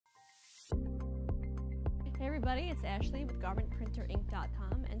everybody, it's Ashley with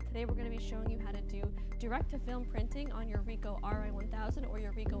GarmentPrinterInc.com, and today we're going to be showing you how to do direct-to-film printing on your Ricoh Ri1000 or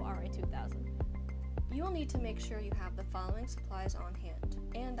your Ricoh Ri2000. You will need to make sure you have the following supplies on hand,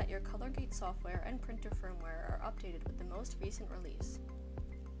 and that your ColorGate software and printer firmware are updated with the most recent release.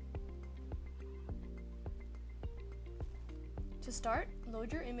 To start,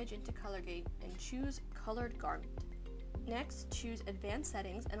 load your image into ColorGate and choose Colored Garment. Next, choose Advanced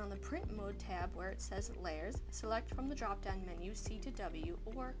Settings, and on the Print Mode tab where it says Layers, select from the drop-down menu C to W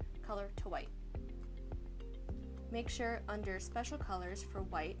or Color to White. Make sure under Special Colors for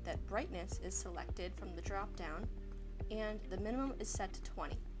white that Brightness is selected from the drop-down and the minimum is set to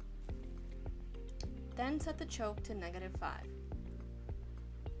 20. Then set the choke to -5.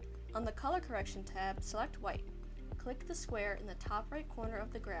 On the Color Correction tab, select White. Click the square in the top right corner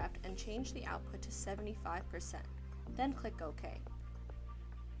of the graph and change the output to 75%. Then click OK.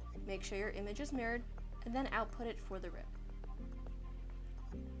 Make sure your image is mirrored and then output it for the rip.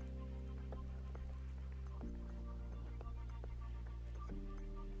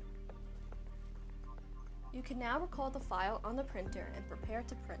 You can now record the file on the printer and prepare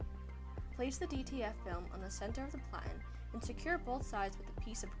to print. Place the DTF film on the center of the platen and secure both sides with a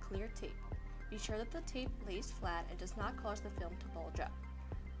piece of clear tape. Be sure that the tape lays flat and does not cause the film to bulge up.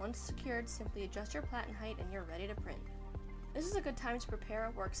 Once secured, simply adjust your platen height and you're ready to print. This is a good time to prepare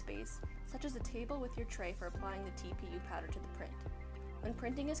a workspace, such as a table with your tray for applying the TPU powder to the print. When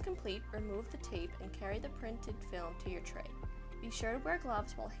printing is complete, remove the tape and carry the printed film to your tray. Be sure to wear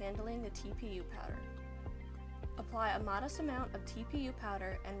gloves while handling the TPU powder. Apply a modest amount of TPU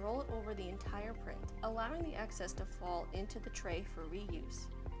powder and roll it over the entire print, allowing the excess to fall into the tray for reuse.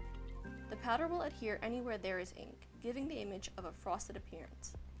 The powder will adhere anywhere there is ink, giving the image of a frosted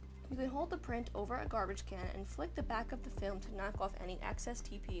appearance. You can hold the print over a garbage can and flick the back of the film to knock off any excess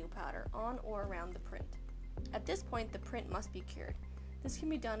TPU powder on or around the print. At this point, the print must be cured. This can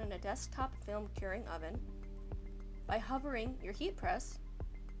be done in a desktop film curing oven, by hovering your heat press,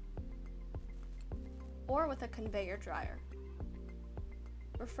 or with a conveyor dryer.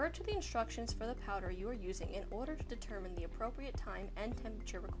 Refer to the instructions for the powder you are using in order to determine the appropriate time and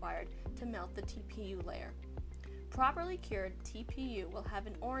temperature required to melt the TPU layer. Properly cured TPU will have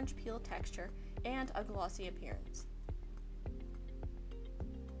an orange peel texture and a glossy appearance.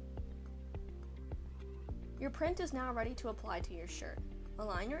 Your print is now ready to apply to your shirt.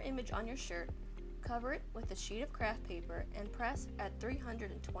 Align your image on your shirt, cover it with a sheet of craft paper, and press at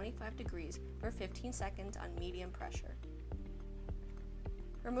 325 degrees for 15 seconds on medium pressure.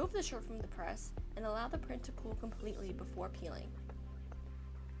 Remove the shirt from the press and allow the print to cool completely before peeling.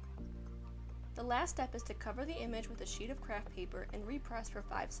 The last step is to cover the image with a sheet of craft paper and repress for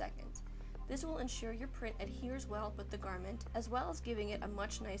 5 seconds. This will ensure your print adheres well with the garment, as well as giving it a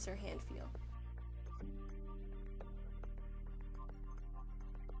much nicer hand feel.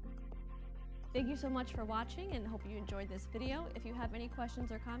 Thank you so much for watching and hope you enjoyed this video. If you have any questions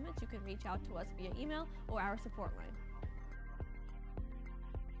or comments, you can reach out to us via email or our support line.